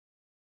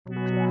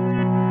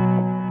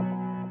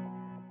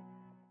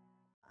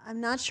I'm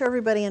not sure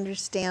everybody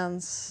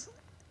understands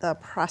the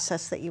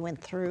process that you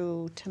went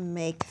through to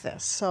make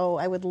this. So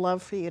I would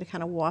love for you to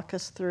kind of walk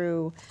us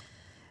through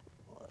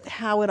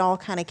how it all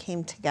kind of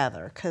came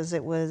together, because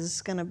it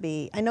was going to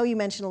be, I know you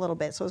mentioned a little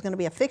bit, so it was going to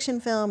be a fiction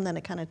film, then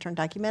it kind of turned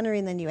documentary,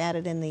 and then you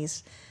added in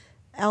these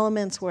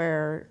elements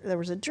where there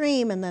was a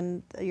dream, and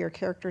then your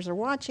characters are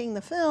watching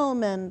the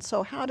film, and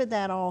so how did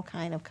that all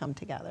kind of come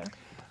together?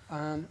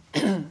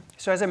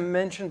 So as I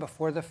mentioned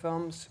before the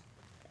films,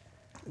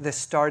 this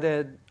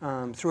started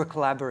through a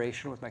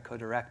collaboration with my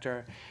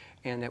co-director,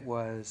 and it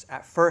was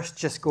at first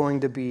just going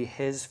to be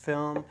his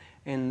film,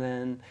 and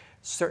then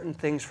certain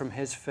things from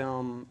his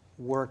film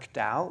worked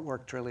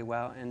really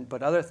well,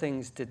 but other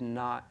things did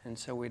not, and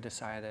so we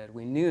decided,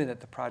 we knew that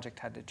the project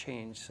had to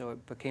change, so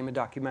it became a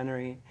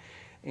documentary,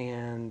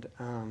 and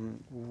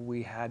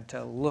we had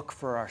to look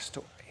for our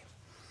story.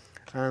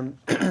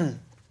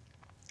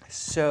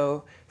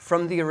 So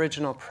from the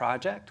original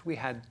project, we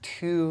had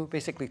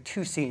basically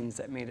two scenes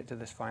that made it to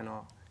this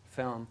final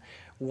film.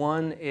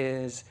 One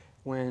is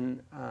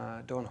when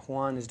Don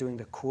Juan is doing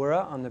the cura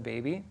on the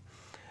baby.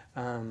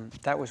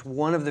 That was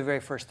one of the very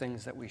first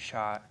things that we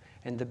shot.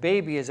 And the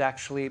baby is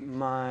actually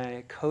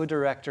my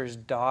co-director's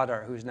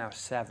daughter, who's now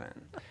 7.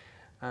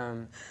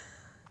 And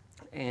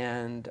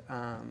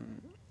I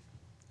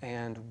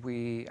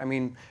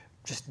mean,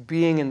 just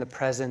being in the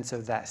presence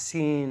of that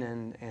scene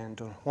and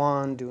Don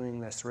Juan doing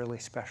this really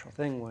special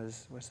thing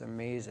was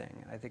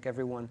amazing. I think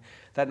everyone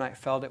that night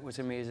felt it was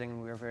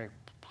amazing. We were very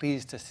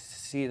pleased to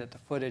see that the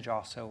footage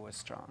also was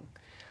strong.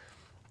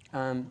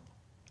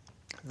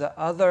 The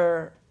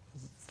other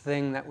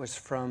thing that was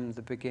from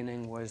the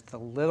beginning was the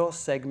little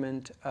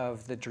segment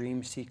of the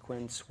dream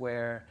sequence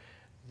where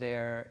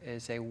there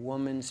is a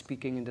woman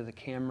speaking into the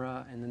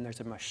camera, and then there's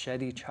a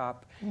machete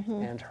chop,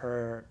 and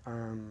her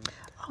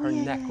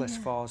necklace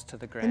falls to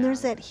the ground. And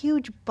there's that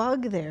huge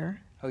bug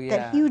there. Oh yeah.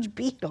 That huge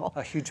beetle.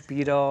 A huge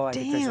beetle. I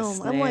think there's a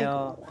snail. I'm like,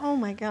 oh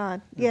my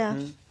God, yeah.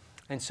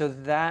 And so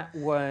that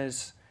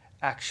was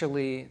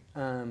actually,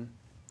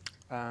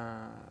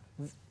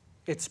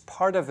 it's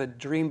part of a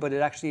dream, but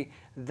it actually,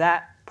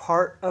 that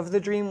part of the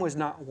dream was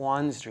not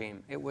Juan's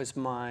dream. It was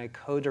my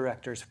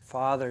co-director's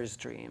father's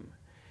dream.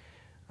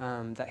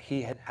 That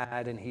he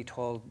had, and he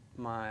told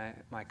my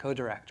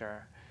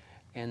co-director,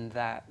 and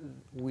that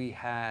we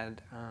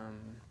had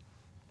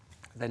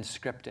then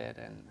scripted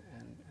and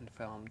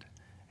filmed,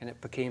 and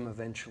it became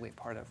eventually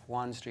part of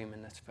Juan's dream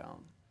in this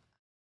film.